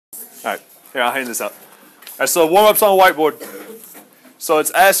All right, here, I'll hand this out. All right, so warm-up's on the whiteboard. So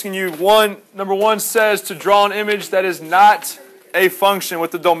it's asking you, number one says to draw an image that is not a function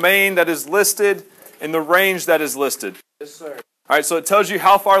with the domain that is listed and the range that is listed. Yes, sir. All right, so it tells you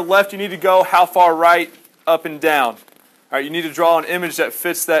how far left you need to go, how far right, up and down. All right, you need to draw an image that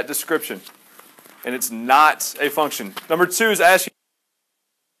fits that description. And it's not a function. Number two is asking.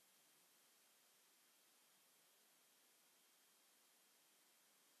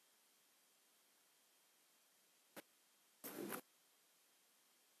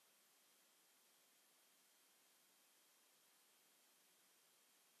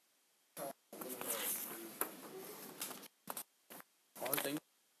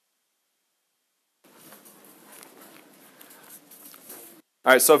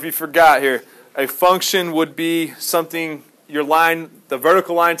 All right, so if you forgot here, a function would be something, your line, the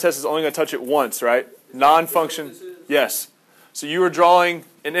vertical line test is only going to touch it once, right? Non-function, yes. So you were drawing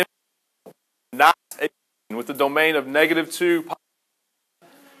an image, not a function, with the domain of -2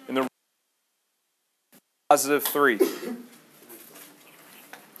 and the +3.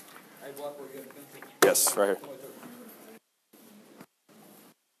 Yes, right here.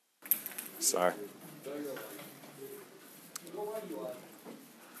 Sorry.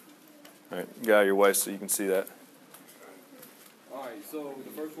 All right, get out of your way so you can see that. All right, so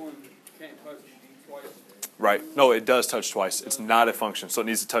the first one can't touch twice. Right. No, it does touch twice. It's not a function, so it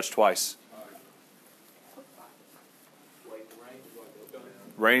needs to touch twice.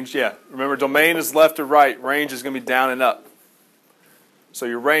 Range, yeah. Remember, domain is left to right. Range is going to be down and up. So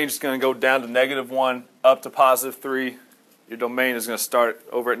your range is going to go down to -1, up to +3. Your domain is going to start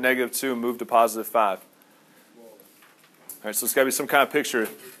over at -2 and move to +5. All right, so it's got to be some kind of picture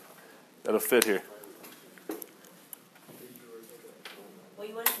that'll fit here. Well,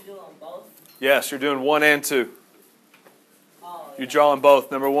 you wanted to do it on both? Yes, you're doing 1 and 2. Oh, You're drawing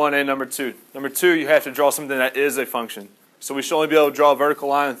both, number 1 and number 2. Number 2, you have to draw something that is a function. So we should only be able to draw a vertical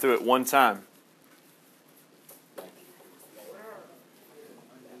line through it one time.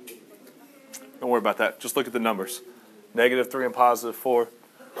 Don't worry about that. Just look at the numbers. -3 and +4,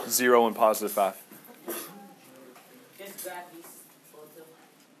 0 and +5. Just grab these photos.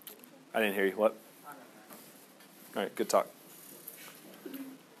 I didn't hear you. What? All right, good talk.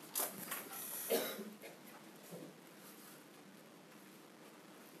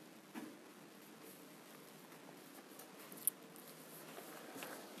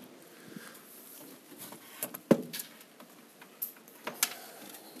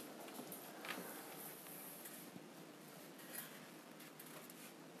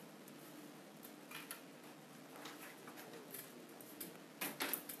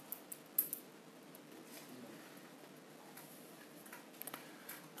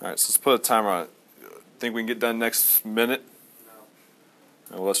 All right, so let's put a timer on it. Think we can get done next minute? No. All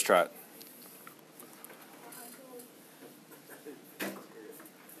right, well, let's try it.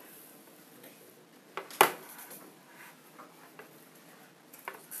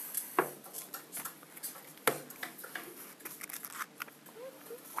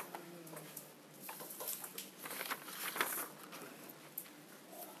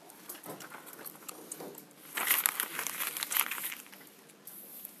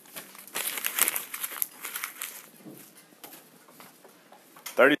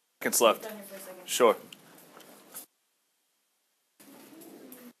 Seconds left. Sure.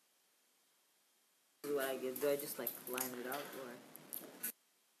 Do I just like line it up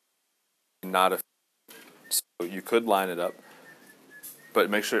or? Not a. So you could line it up, but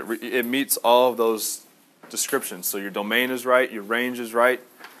make sure it meets all of those descriptions. So your domain is right, your range is right,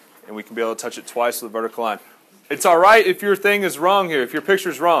 and we can be able to touch it twice with a vertical line. It's all right if your thing is wrong here. If your picture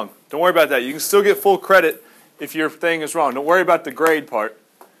is wrong, don't worry about that. You can still get full credit if your thing is wrong. Don't worry about the grade part.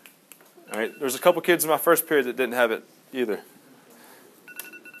 All right, there's a couple kids in my first period that didn't have it either.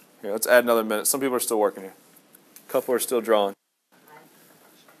 Here, let's add another minute. Some people are still working here. A couple are still drawing.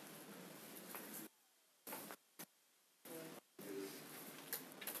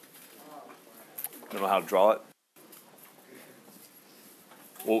 Don't know how to draw it.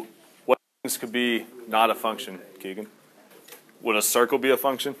 Well, what things could be not a function, Keegan? Would a circle be a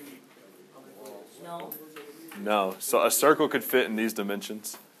function? No. No. So a circle could fit in these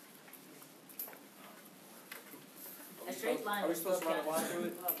dimensions. A straight line. Are we supposed to run a line through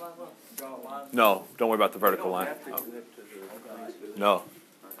it? Draw a line? No, don't worry about the vertical line. Oh. No.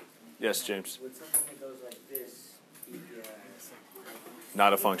 Yes, James. With something that goes like this,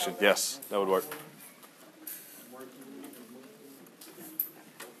 Not a function. Yes, that would work.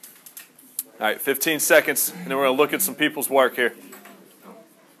 All right, 15 seconds, and then we're going to look at some people's work here.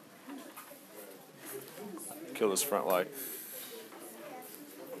 Kill this front light.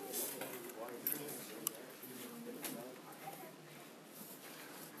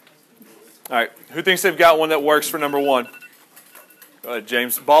 All right, who thinks they've got one that works for number 1? Go ahead,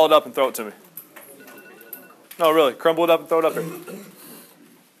 James. Ball it up and throw it to me. No, really. Crumble it up and throw it up here.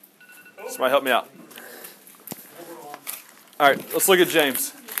 Somebody help me out. All right, let's look at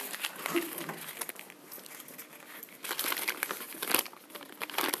James.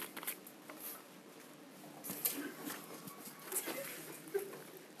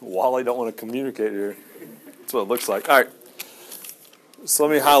 Wally don't want to communicate here. That's what it looks like. All right. So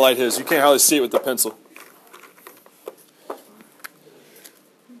let me highlight his. You can't hardly see it with the pencil.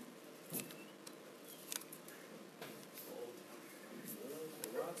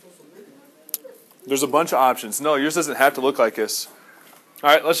 There's a bunch of options. No, yours doesn't have to look like this. All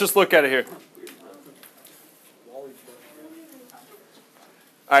right, let's just look at it here. All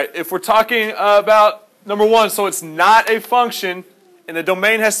right, if we're talking about number 1, so it's not a function, and the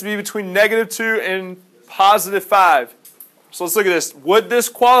domain has to be between -2 and +5. So let's look at this. Would this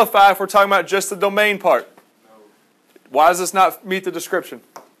qualify if we're talking about just the domain part? No. Why does this not meet the description?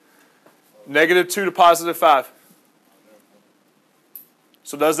 -2 to +5.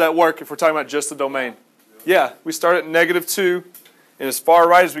 So does that work if we're talking about just the domain? Yeah, we start at -2, and as far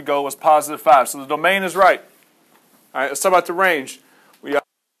right as we go was +5. So the domain is right. All right, let's talk about the range. We got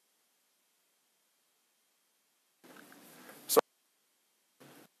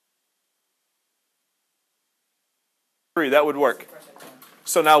that would work.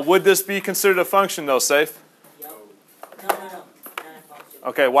 So now, would this be considered a function, though, Safe? Yep. No, not a function.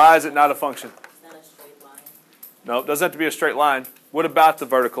 Okay, why is it not a function? It's not a straight line. No, it doesn't have to be a straight line. What about the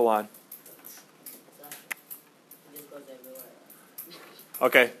vertical line? It just goes everywhere.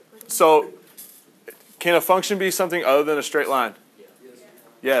 Okay, so can a function be something other than a straight line?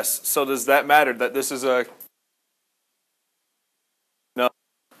 Yes. So does that matter that this is a... No.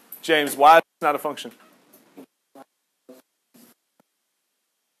 James, why is it not a function?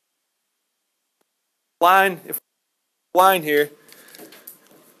 If line here,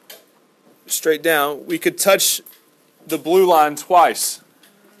 straight down, we could touch the blue line twice,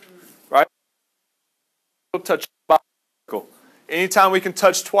 right? We'll touch the circle. Anytime we can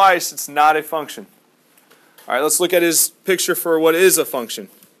touch twice, it's not a function. All right, let's look at his picture for what is a function.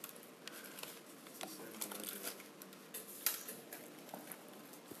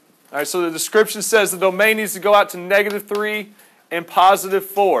 All right, so the description says the domain needs to go out to -3 and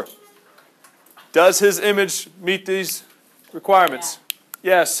 +4. Does his image meet these requirements?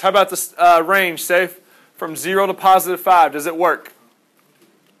 Yeah. Yes. How about the range, Safe? From 0 to +5. Does it work?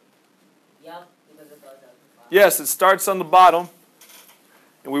 Yep, because it goes up to 5. Yes, it starts on the bottom,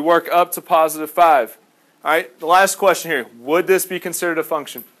 and we work up to +5. All right, the last question here. Would this be considered a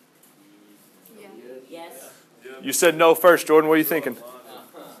function? Yeah. Yes. You said no first, Jordan. What are you thinking?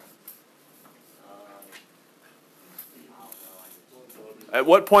 At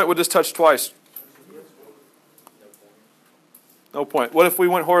what point would this touch twice? No point. What if we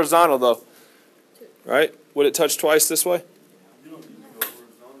went horizontal, though? Right? Would it touch twice this way?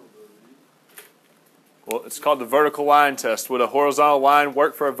 Well, it's called the vertical line test. Would a horizontal line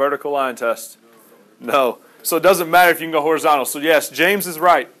work for a vertical line test? No. So it doesn't matter if you can go horizontal. So yes, James is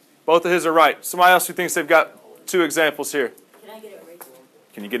right. Both of his are right. Somebody else who thinks they've got 2 examples here. Can I get an eraser?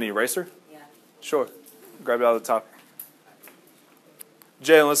 Can you get an eraser? Yeah. Sure. Grab it out of the top.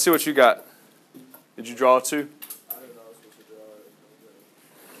 Jalen, let's see what you got. Did you draw 2?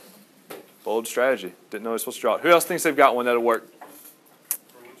 Bold strategy. Didn't know I was supposed to draw it. Who else thinks they've got one that'll work?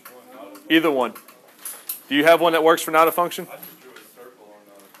 Either one. Do you have one that works for not a function? I just drew a circle or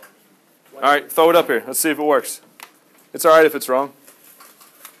not a function. All right, throw it up here. Let's see if it works. It's all right if it's wrong.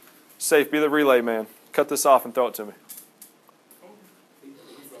 Safe, be the relay man. Cut this off and throw it to me.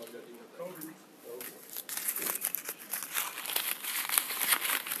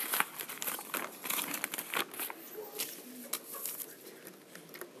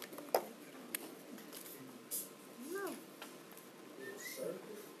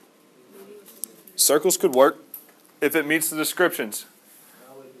 Circles could work if it meets the descriptions.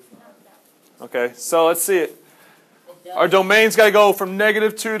 Okay, so let's see it. Our domain's got to go from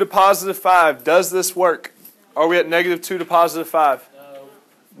 -2 to +5. Does this work? Are we at -2 to +5? No.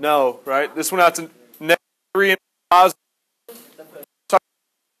 No, right? This went out to -3 and positive.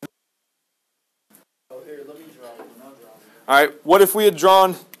 All right, what if we had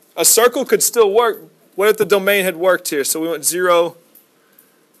drawn, a circle could still work. What if the domain had worked here? So we went 0,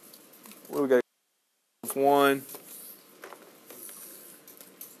 what do we got? 1.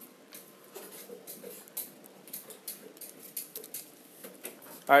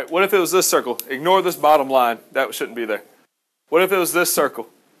 All right, what if it was this circle? Ignore this bottom line. That shouldn't be there. What if it was this circle?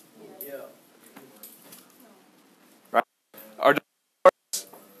 Right?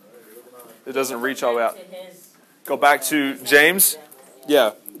 it doesn't reach all the way out. To his, Go back to James.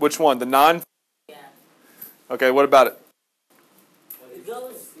 Yeah. Which one? The non? yeah. Okay, what about it? It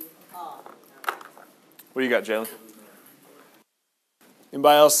goes, What do you got, Jalen?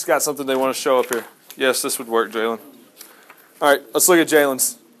 Anybody else got something they want to show up here? Yes, this would work, Jalen. All right, let's look at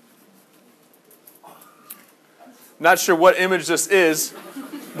Jalen's. Not sure what image this is,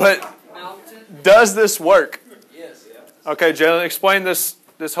 but does this work? Yes, yeah. Okay, Jalen, explain this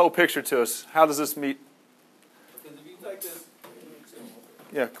whole picture to us. How does this meet? Because if you take this,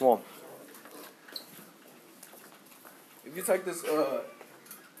 Yeah, come on. if you take this,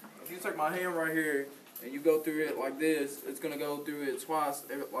 if you take my hand right here and you go through it like this, it's gonna go through it twice,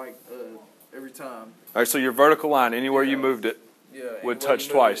 every time. All right, so your vertical line, anywhere you moved it, Yeah. would anywhere touch you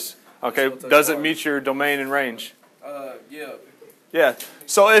move twice. Okay, It'll touch does it twice. meet your domain and range? Yeah. Yeah.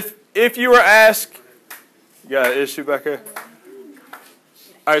 So if you were asked, you got an issue back here?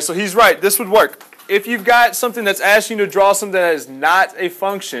 All right, so he's right. This would work. If you've got something that's asking you to draw something that is not a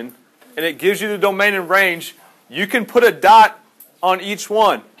function, and it gives you the domain and range, you can put a dot on each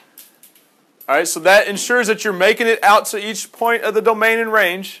one. All right, so that ensures that you're making it out to each point of the domain and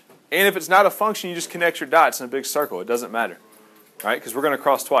range. And if it's not a function, you just connect your dots in a big circle. It doesn't matter. All right, because we're going to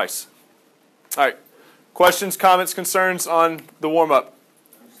cross twice. All right, questions, comments, concerns on the warm-up?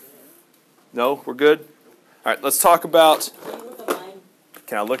 No, we're good? All right, let's talk about, can you look at mine?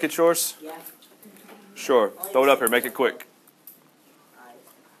 can I look at yours? Yeah. Sure. Throw it up here. Make it quick. Alright.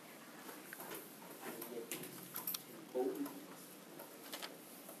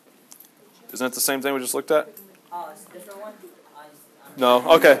 Isn't it the same thing we just looked at? Oh, it's a different one?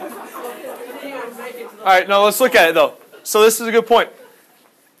 No? Okay. All right, no, let's look at it, though. So this is a good point.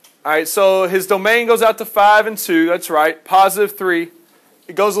 All right, so his domain goes out to 5 and 2. That's right. Positive 3.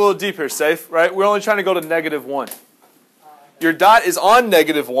 It goes a little deeper, safe, right? We're only trying to go to negative 1. Your dot is on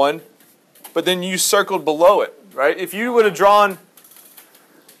negative 1, but then you circled below it, right? If you could have drawn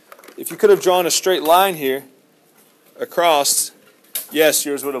a straight line here across, yes,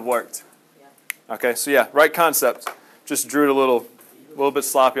 yours would have worked. Okay, so yeah, right concept. Just drew it a little bit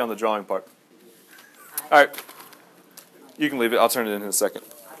sloppy on the drawing part. All right, you can leave it. I'll turn it in a second.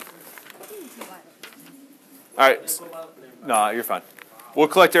 All right, no, you're fine. We'll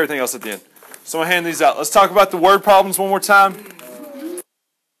collect everything else at the end. So I'm gonna hand these out. Let's talk about the word problems one more time.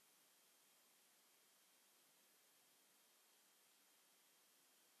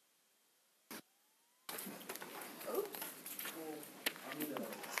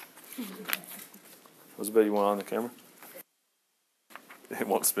 What's the bet you want on the camera? It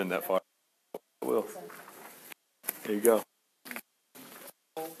won't spin that far. It will. There you go.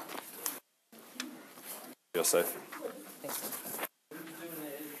 Feel safe.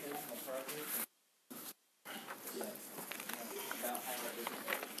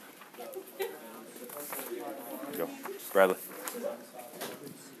 There you go. Bradley.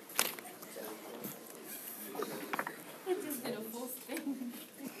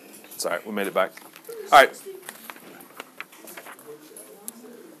 It's all right. We made it back. All right.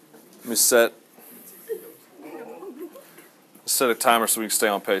 Let me set a timer so we can stay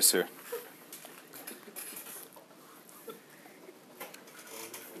on pace here.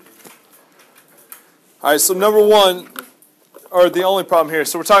 All right, so number one, or the only problem here,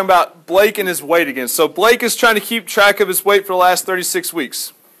 so we're talking about Blake and his weight again. So Blake is trying to keep track of his weight for the last 36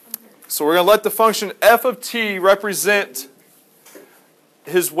 weeks. So we're going to let the function f of t represent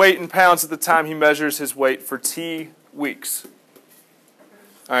his weight in pounds at the time he measures his weight for t weeks.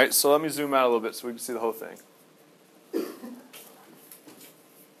 All right, so let me zoom out a little bit so we can see the whole thing.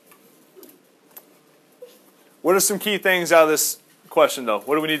 What are some key things out of this question, though?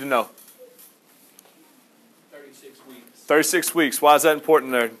 What do we need to know? 36 weeks. 36 weeks. Why is that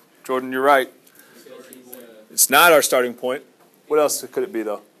important there? Jordan, you're right. It's not our starting point. What else could it be,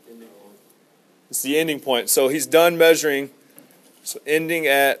 though? It's the ending point. So he's done measuring, so ending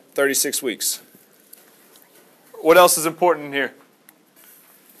at 36 weeks. What else is important here?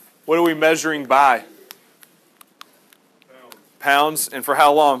 What are we measuring by? Pounds. And for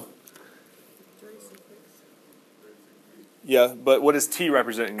how long? Yeah, but what is T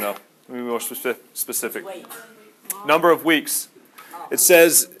representing, though? Let me be more specific. Wait. Number of weeks. It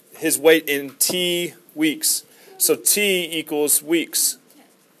says his weight in T weeks. So T equals weeks.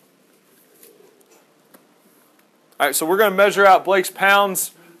 All right, so we're going to measure out Blake's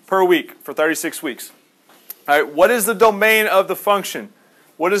pounds per week for 36 weeks. All right, what is the domain of the function?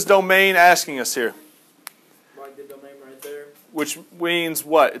 What is domain asking us here? Like the domain right there. Which means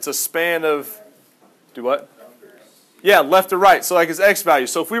what? It's a span of, do what? Yeah, left to right, so like his x value.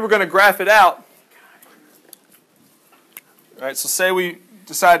 So if we were going to graph it out, all right, so say we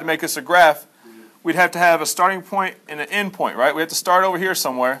decided to make this a graph, we'd have to have a starting point and an end point, right? We have to start over here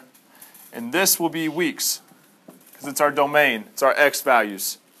somewhere, and this will be weeks because it's our domain. It's our x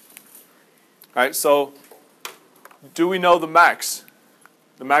values. All right, so do we know the max?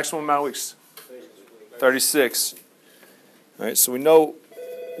 The maximum amount of weeks? 36. All right, so we know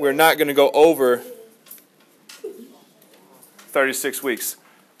we're not going to go over 36 weeks.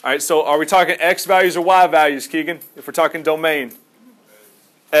 All right, so are we talking x values or y values, Keegan? If we're talking domain,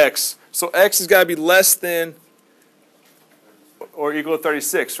 x. So x has got to be less than or equal to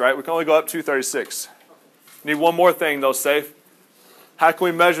 36, right? We can only go up to 36. Need one more thing, though, Safe. How can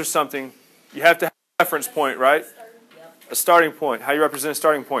we measure something? You have to have a reference point, right? A starting point. How do you represent a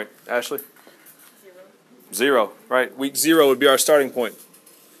starting point, Ashley? 0, right? Week 0 would be our starting point.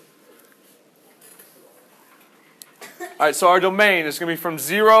 All right, so our domain is going to be from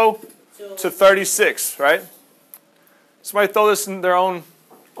 0 to 36, right? Somebody throw this in their own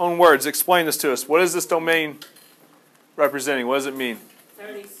words. Explain this to us. What is this domain representing? What does it mean?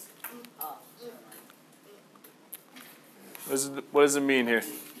 30. What does it mean here?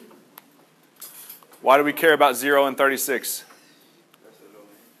 Why do we care about 0 and 36?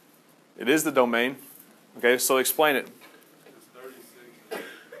 It is the domain. Okay, so explain it. It's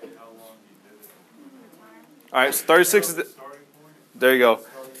 36, how long you did it. All right, so 36 is the... There you go. All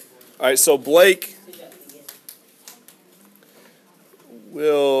right, so Blake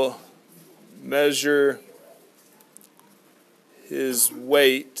will measure his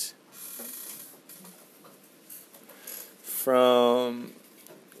weight from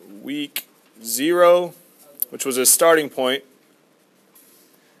week 0, which was his starting point,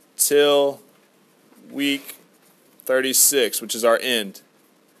 till week 36, which is our end.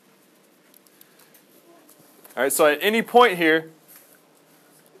 All right, so at any point here,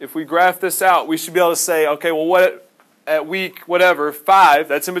 if we graph this out, we should be able to say, okay, well, what at week whatever, 5,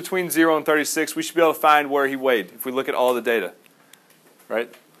 that's in between 0 and 36, we should be able to find where he weighed if we look at all the data.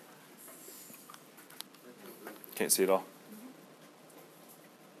 Right? Can't see it all.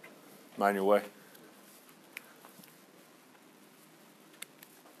 Mind your way.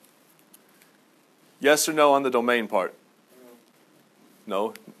 Yes or no on the domain part?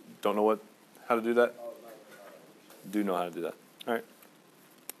 No? Don't know how to do that? Do know how to do that. All right.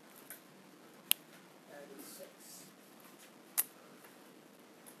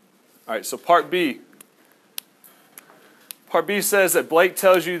 All right, so part B. Part B says that Blake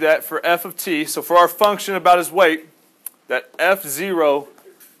tells you that for f of t, so for our function about his weight, that f0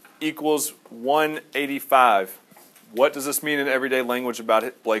 equals 185. What does this mean in everyday language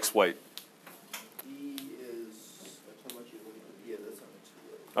about Blake's weight?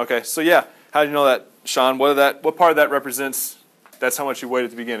 Okay, so yeah, how do you know that, Sean? What part of that represents? That's how much you weighed at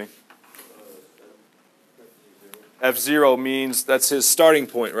the beginning. F0 means that's his starting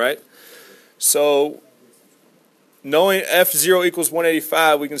point, right? So knowing F0 equals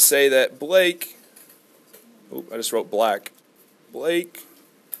 185, we can say that Blake, I just wrote black. Blake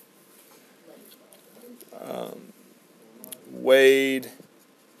weighed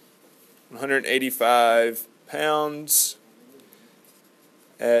 185 pounds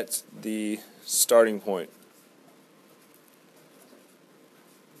at the starting point.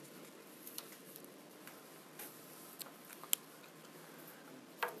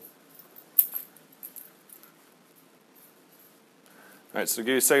 All right, so give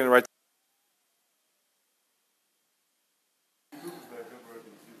you a second to write.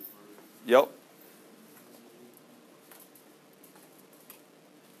 Yep.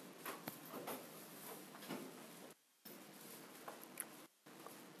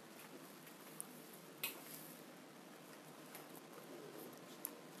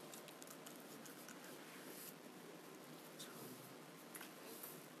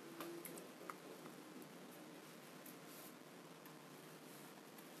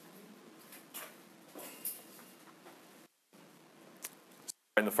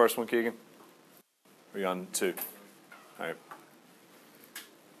 In the first one, Keegan? Or are you on 2? All right.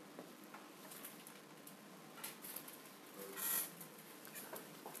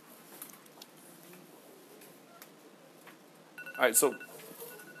 All right, so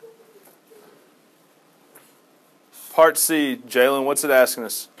part C, Jalen, what's it asking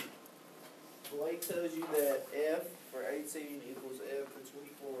us? Blake tells you that F for 18 equals F for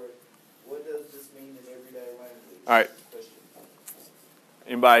 24. What does this mean in everyday language? All right.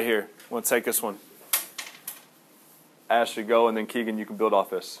 Anybody here want to take this one? Ashley, go, and then Keegan, you can build off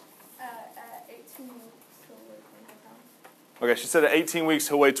this. At 18 weeks, he'll weigh 24 pounds. Okay, she said at 18 weeks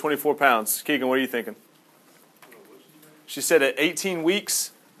he'll weigh 24 pounds. Keegan, what are you thinking? She said at 18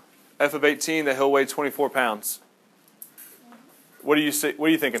 weeks, F of 18, that he'll weigh 24 pounds. What do you say? What are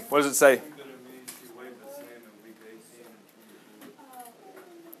you thinking? What does it say? I think that it means he weighed the same in week 18 and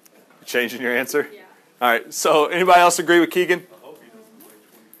 24. Changing your answer? Yeah. All right. So anybody else agree with Keegan? I hope he doesn't weigh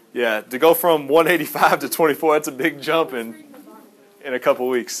 24. Yeah. To go from 185 to 24, that's a big jump in a couple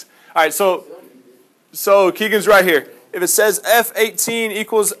weeks. All right. So Keegan's right here. If it says F18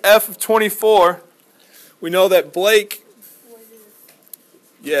 equals F24, we know that Blake,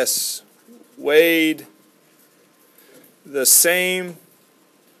 yes, weighed the same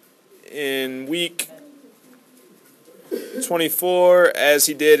in week 24 as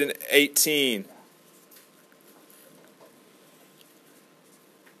he did in 18.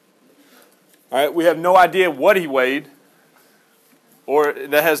 All right, we have no idea what he weighed, or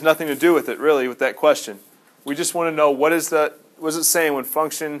that has nothing to do with it, really, with that question. We just want to know what is it saying when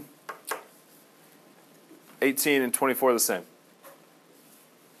function 18 and 24 are the same.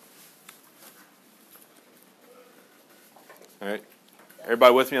 All right,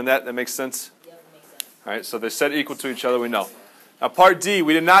 everybody with me on that? That makes sense? Yep, makes sense. All right, so they're set equal to each other, we know. Now, part D,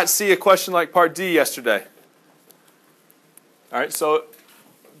 we did not see a question like part D yesterday. All right, so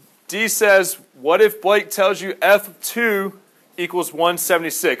D says, what if Blake tells you F2 equals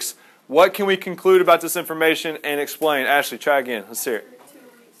 176? What can we conclude about this information and explain? Ashley, try again. Let's hear it.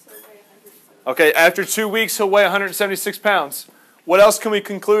 Okay, after 2 weeks, he'll weigh 176 pounds. What else can we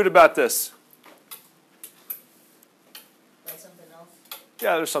conclude about this? Like something else?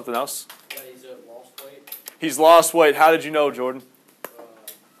 Yeah, there's something else. That he's lost weight. He's lost weight. How did you know, Jordan?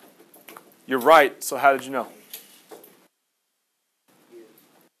 You're right, so how did you know?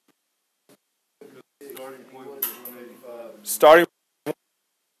 Starting point was 185. Starting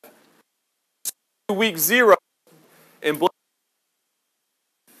week 0 in Blake.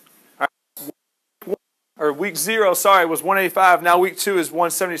 Or week 0, sorry, was 185. Now week 2 is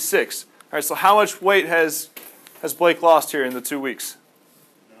 176. All right, so how much weight has Blake lost here in the 2 weeks?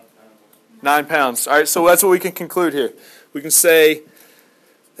 9 pounds. All right, so that's what we can conclude here. We can say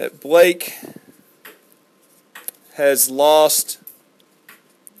that Blake has lost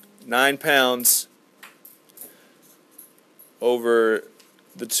 9 pounds over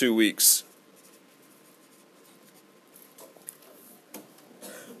the 2 weeks.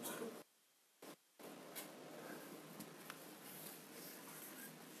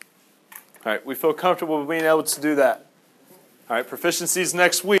 All right, we feel comfortable with being able to do that. All right, proficiencies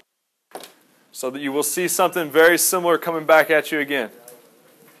next week, so that you will see something very similar coming back at you again.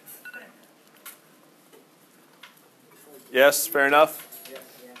 Yes, fair enough?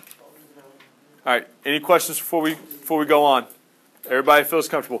 All right, any questions before we go on? Everybody feels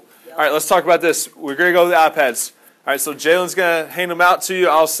comfortable. All right, let's talk about this. We're going to go with the iPads. All right, so Jalen's going to hand them out to you.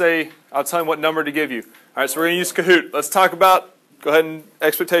 I'll tell him what number to give you. All right, so we're going to use Kahoot. Let's talk about, go ahead and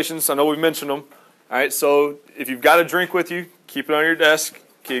expectations. I know we mentioned them. All right, so if you've got a drink with you, keep it on your desk.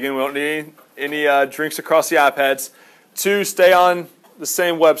 Keegan, we don't need any drinks across the iPads. 2, stay on the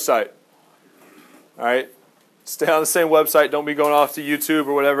same website. All right, stay on the same website. Don't be going off to YouTube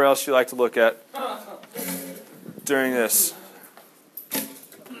or whatever else you like to look at during this.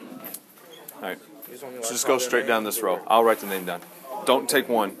 All right, so just go straight down this row. I'll write the name down. Don't take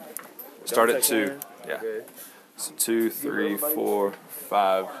 1. Start at 2. Yeah. So 2, 3, 4,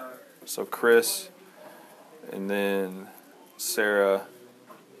 5. So Chris, and then Sarah.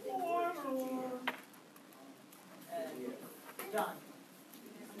 John.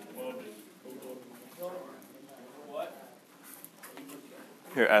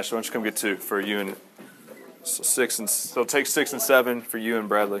 Here, Ashley, why don't you come get 2 for you and so 6 and so take 6 and 7 for you and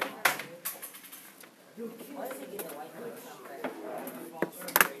Bradley. Why is he getting the white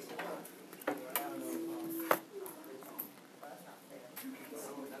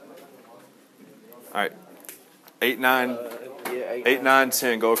All right, 8, 9, 8, 9,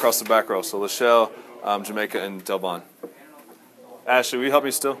 10. Go across the back row. So Lachelle, Jamaica, and Delvon. Ashley, will you help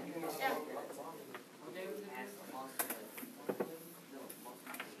me still?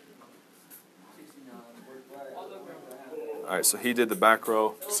 All right, so he did the back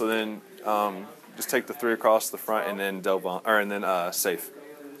row. So then just take the 3 across the front, and then Delvon, or and then Safe.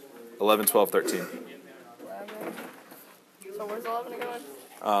 11, 12, 13. 11. So where's 11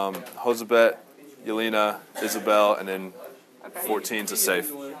 going? Josebet, Yelena, Isabel, and then 14 to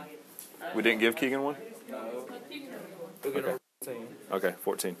Safe. We didn't give Keegan one? Okay. Okay,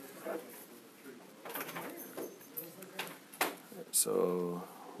 14. So,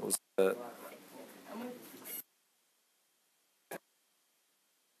 what was that?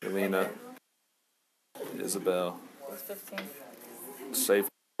 Yelena, Isabel, What's 15? Safe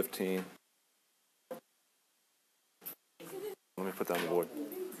 15. Let me put that on the board.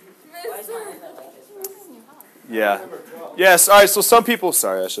 Yeah. Yes. All right. So some people.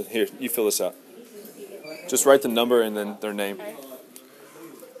 Sorry, I should. Here, you fill this out. Just write the number and then their name.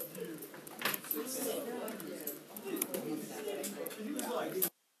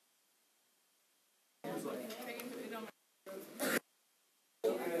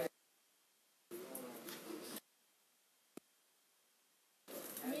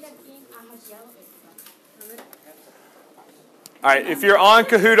 All right. If you're on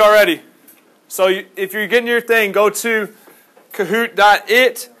Kahoot already, so if you're getting your thing, go to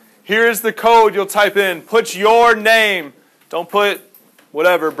Kahoot.it. Here's the code you'll type in. Put your name. Don't put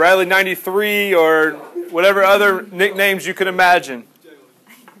whatever, Bradley93 or whatever other nicknames you can imagine.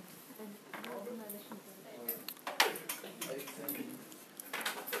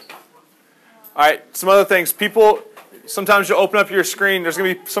 All right, some other things. People, sometimes you open up your screen, there's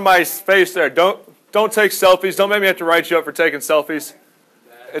going to be somebody's face there. Don't take selfies. Don't make me have to write you up for taking selfies.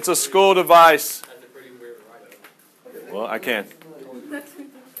 It's a school device. Well, I can.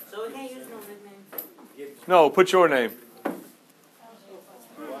 So we can't use no nickname. No, put your name.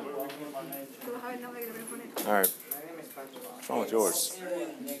 All right. What's wrong with yours?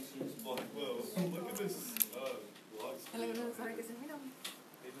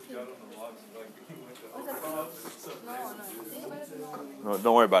 No,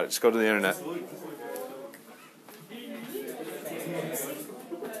 don't worry about it. Just go to the internet.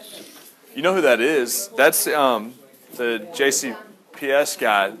 You know who that is? That's the JCPS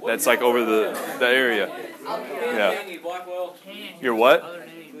guy that's like over the area. Yeah. Your what?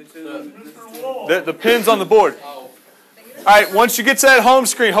 The pin's on the board. All right, once you get to that home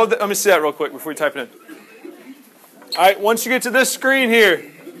screen, let me see that real quick before you type it in. All right, once you get to this screen here,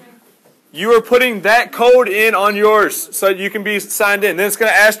 you are putting that code in on yours so that you can be signed in. Then it's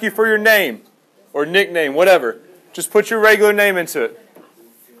going to ask you for your name or nickname, whatever. Just put your regular name into it.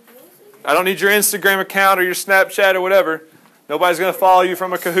 I don't need your Instagram account or your Snapchat or whatever. Nobody's going to follow you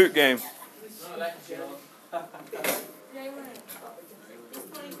from a Kahoot game.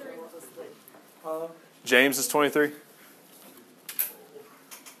 James is 23.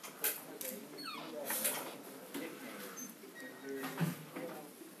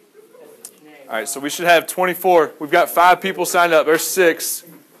 All right, so we should have 24. We've got 5 people signed up. There's 6,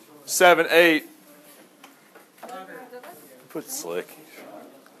 7, 8. Put slick.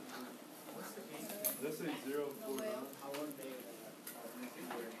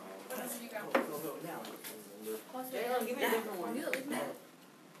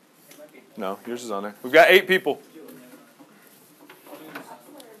 No, yours is on there. We've got 8 people.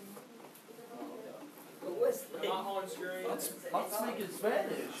 I'm speaking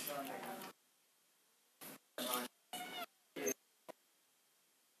Spanish.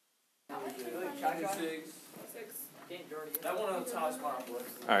 That one on the top spot.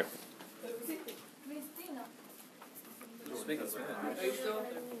 All right. Speaking Spanish.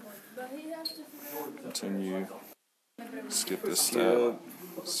 Continue. Skip this step.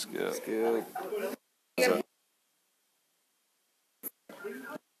 Skip.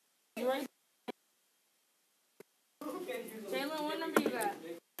 Jalen, what number you got?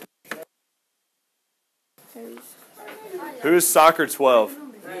 Who is soccer 12?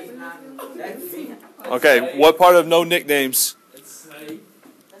 Okay, what part of no nicknames? That's not me.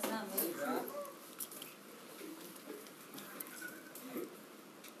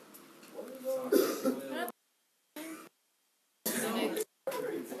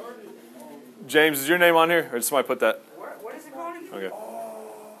 James, is your name on here? Or did somebody put that? What is it called again? Okay.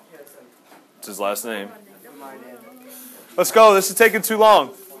 It's his last name. Let's go. This is taking too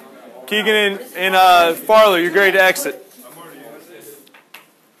long. Keegan and Farley, you're ready to exit.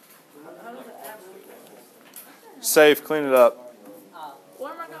 Safe. Clean it up.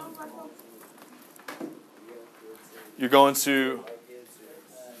 Where am I going? You're going to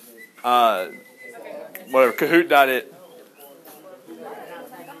whatever, Kahoot.it.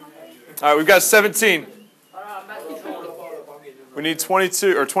 All right, we've got 17. We need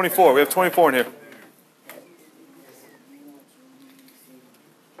 22 or 24. We have 24 in here.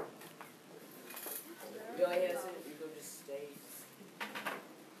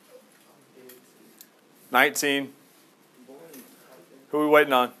 $19. Who are we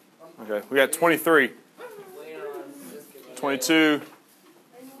waiting on? Okay, we got 23. 22.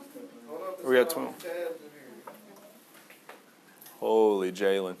 We got 20. Holy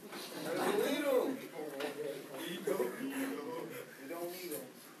Jalen.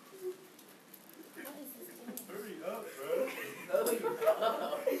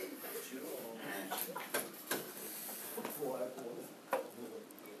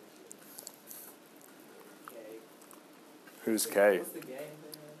 Who's K?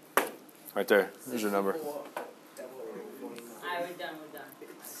 Right there. There's your number.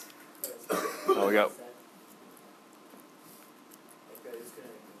 Oh, we got.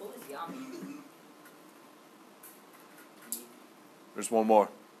 There's one more.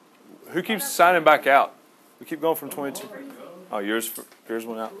 Who keeps signing back out? We keep going from 22. Oh, yours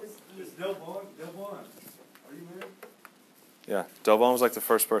went out. It's Delvon. Delvon. Are you married? Yeah, Delvon was like the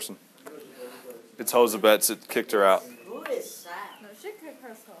first person. It's Josebets that kicked her out. Who is that? No, she kicked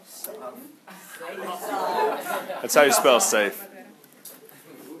herself. That's how you spell safe.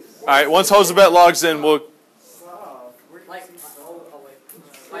 All right, once Josebet logs in, we'll. Like,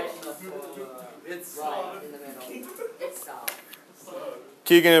 it's right in the middle. It's soft.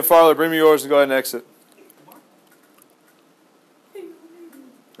 Keegan and Farley, bring me yours and go ahead and exit.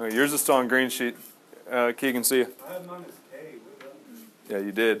 All right, yours is still on green sheet. Keegan, see you. I had mine as K. Yeah,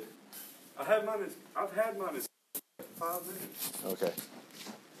 you did. I've had mine as 5 minutes. Okay.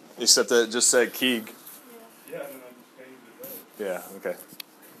 Except that it just said Keeg. Yeah, and then I just changed it up. Yeah, okay.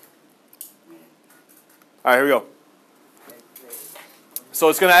 All right, here we go. So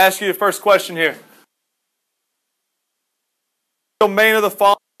it's going to ask you the first question here. Domain of the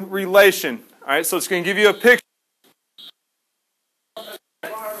following relation. All right, so it's going to give you a picture.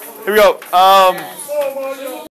 Here we go. Oh my God!